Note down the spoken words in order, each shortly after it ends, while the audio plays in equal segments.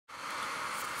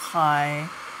Hi.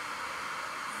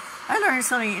 I learned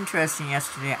something interesting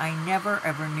yesterday. I never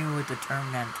ever knew what the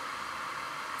term meant.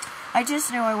 I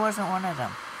just knew I wasn't one of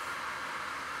them.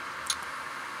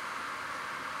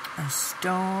 A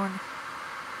stone.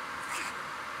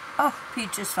 Oh,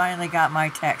 Pete just finally got my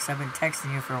text. I've been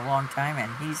texting you for a long time and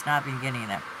he's not been getting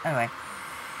them. Anyway.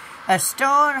 A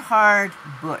stone hard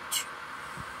butch.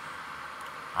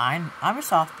 I'm a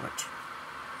soft butch.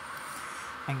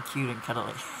 I'm cute and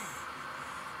cuddly.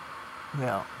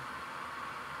 Well,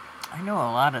 I know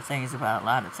a lot of things about a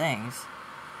lot of things.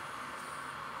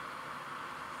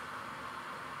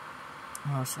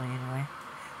 Mostly, anyway.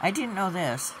 I didn't know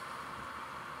this.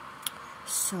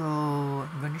 So,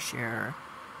 I'm going to share.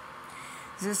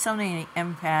 This is something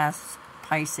empaths,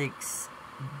 Pisces,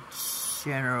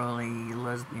 generally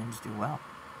lesbians do well.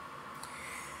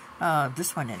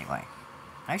 This one, anyway.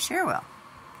 I share well.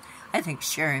 I think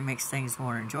sharing makes things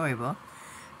more enjoyable.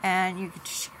 And you get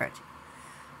to share it.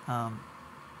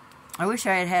 I wish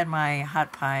I had had my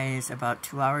hot pies about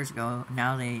 2 hours ago.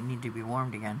 Now they need to be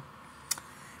warmed again.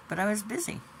 But I was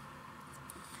busy.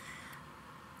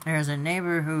 There's a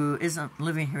neighbor who isn't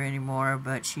living here anymore,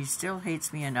 but she still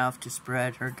hates me enough to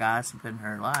spread her gossip and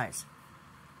her lies.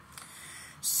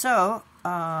 So,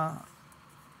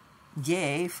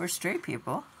 yay for straight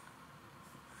people.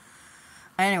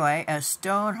 Anyway, a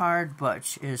stone-hard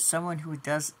butch is someone who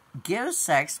gives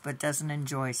sex but doesn't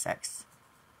enjoy sex.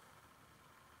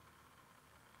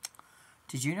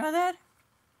 Did you know that?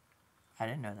 I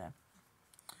didn't know that.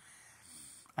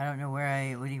 I don't know where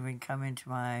I would even come into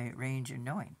my range of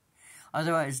knowing.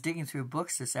 Although I was digging through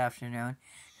books this afternoon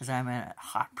because I'm in a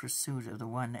hot pursuit of the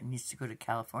one that needs to go to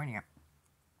California.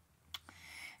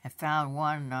 I found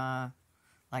one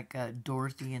like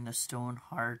Dorothy and the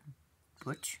Stone-Hard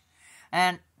Butch.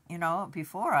 And, you know,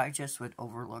 before I just would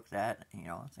overlook that, you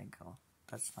know, think, oh,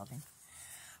 that's nothing.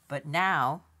 But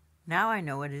now I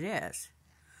know what it is.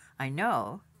 I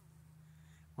know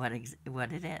what it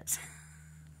is.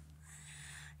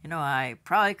 You know, I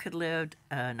probably could live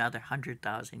another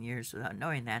 100,000 years without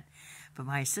knowing that, but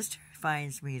my sister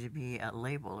finds me to be a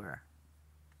labeler.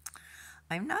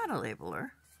 I'm not a labeler.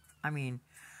 I mean,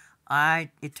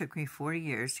 it took me 40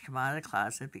 years to come out of the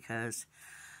closet because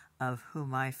of who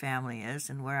my family is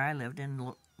and where I lived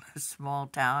in a small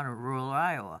town of rural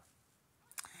Iowa.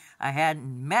 I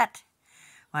hadn't met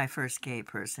my first gay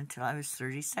person till I was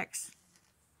 36.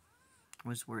 I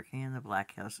was working in the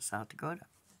Black Hills of South Dakota.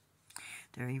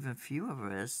 There are even fewer of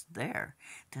us there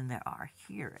than there are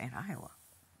here in Iowa.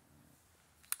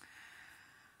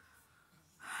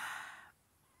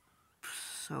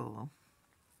 So,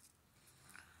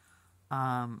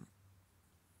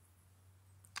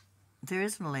 there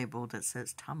isn't a label that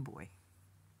says tomboy,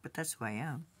 but that's who I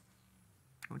am.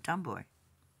 I'm a tomboy.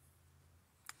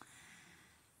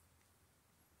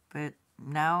 But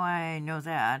now I know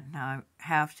that. Now I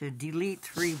have to delete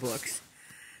 3 books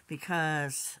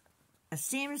because it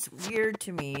seems weird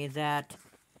to me that,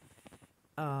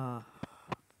 no,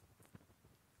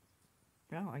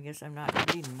 I guess I'm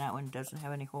not reading. That one doesn't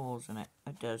have any holes in it.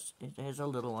 It does. It has a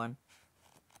little one.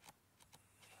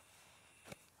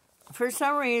 For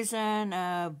some reason,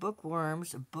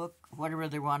 bookworms, whatever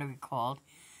they want to be called,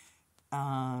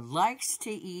 likes to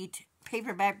eat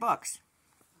paperback books.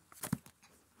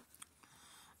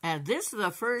 And this is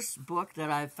the first book that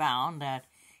I've found that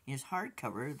is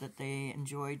hardcover that they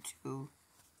enjoy too.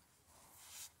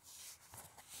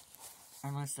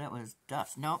 Unless that was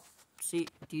dust. Nope. See,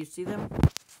 do you see them?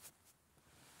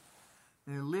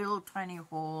 They're little tiny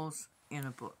holes in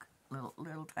a book.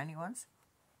 Little tiny ones.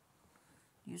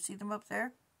 Do you see them up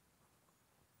there?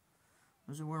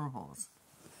 Those are wormholes.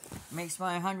 Makes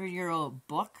my 100-year-old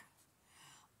book.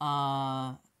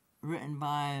 Written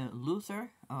by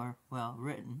Luther,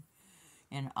 written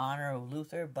in honor of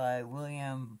Luther by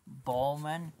William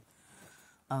Ballman,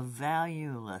 a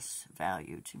valueless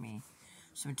value to me.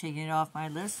 So I'm taking it off my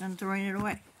list and throwing it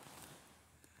away.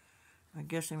 I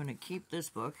guess I'm going to keep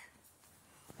this book.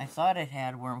 I thought it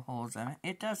had wormholes in it.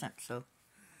 It doesn't, so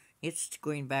it's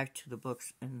going back to the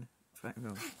books in the front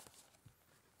room.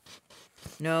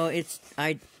 No,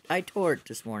 I tore it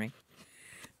this morning.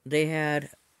 They had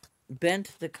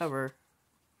bent the cover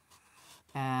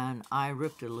and I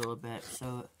ripped it a little bit,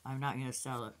 so I'm not going to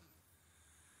sell it.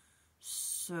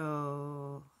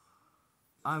 So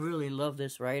I really love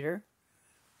this writer.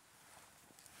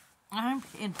 I'm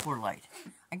in poor light.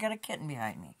 I got a kitten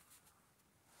behind me.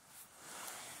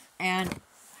 And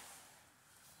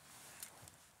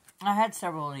I had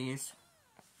several of these.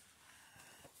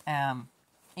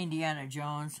 Indiana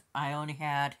Jones. I only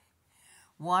had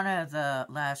one of the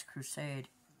Last Crusade.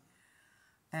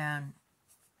 And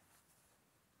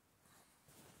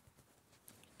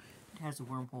has a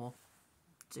wormhole.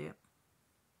 See it?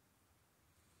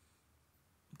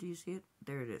 Do you see it?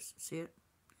 There it is. See it?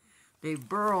 They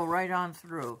burrow right on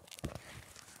through.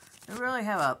 They really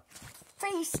have a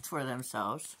feast for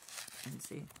themselves. And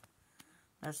see,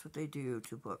 that's what they do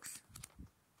to books.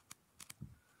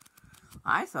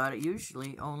 I thought it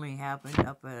usually only happened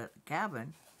up at the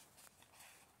cabin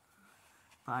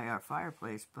by our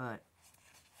fireplace, but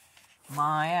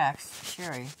my ex,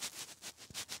 Sherry,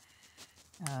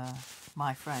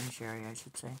 my friend Sherry, I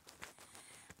should say,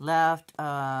 left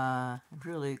a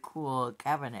really cool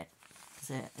cabinet as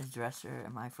a dresser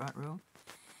in my front room.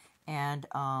 And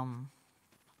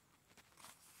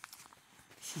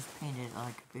she's painted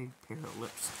like a big pair of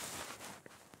lips.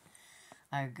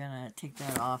 I'm gonna take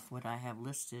that off what I have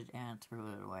listed and throw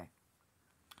it away.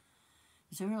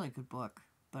 It's a really good book,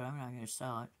 but I'm not gonna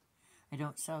sell it. I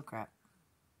don't sell crap.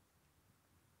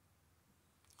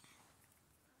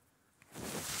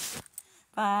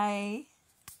 Bye.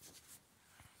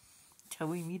 Till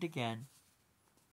we meet again.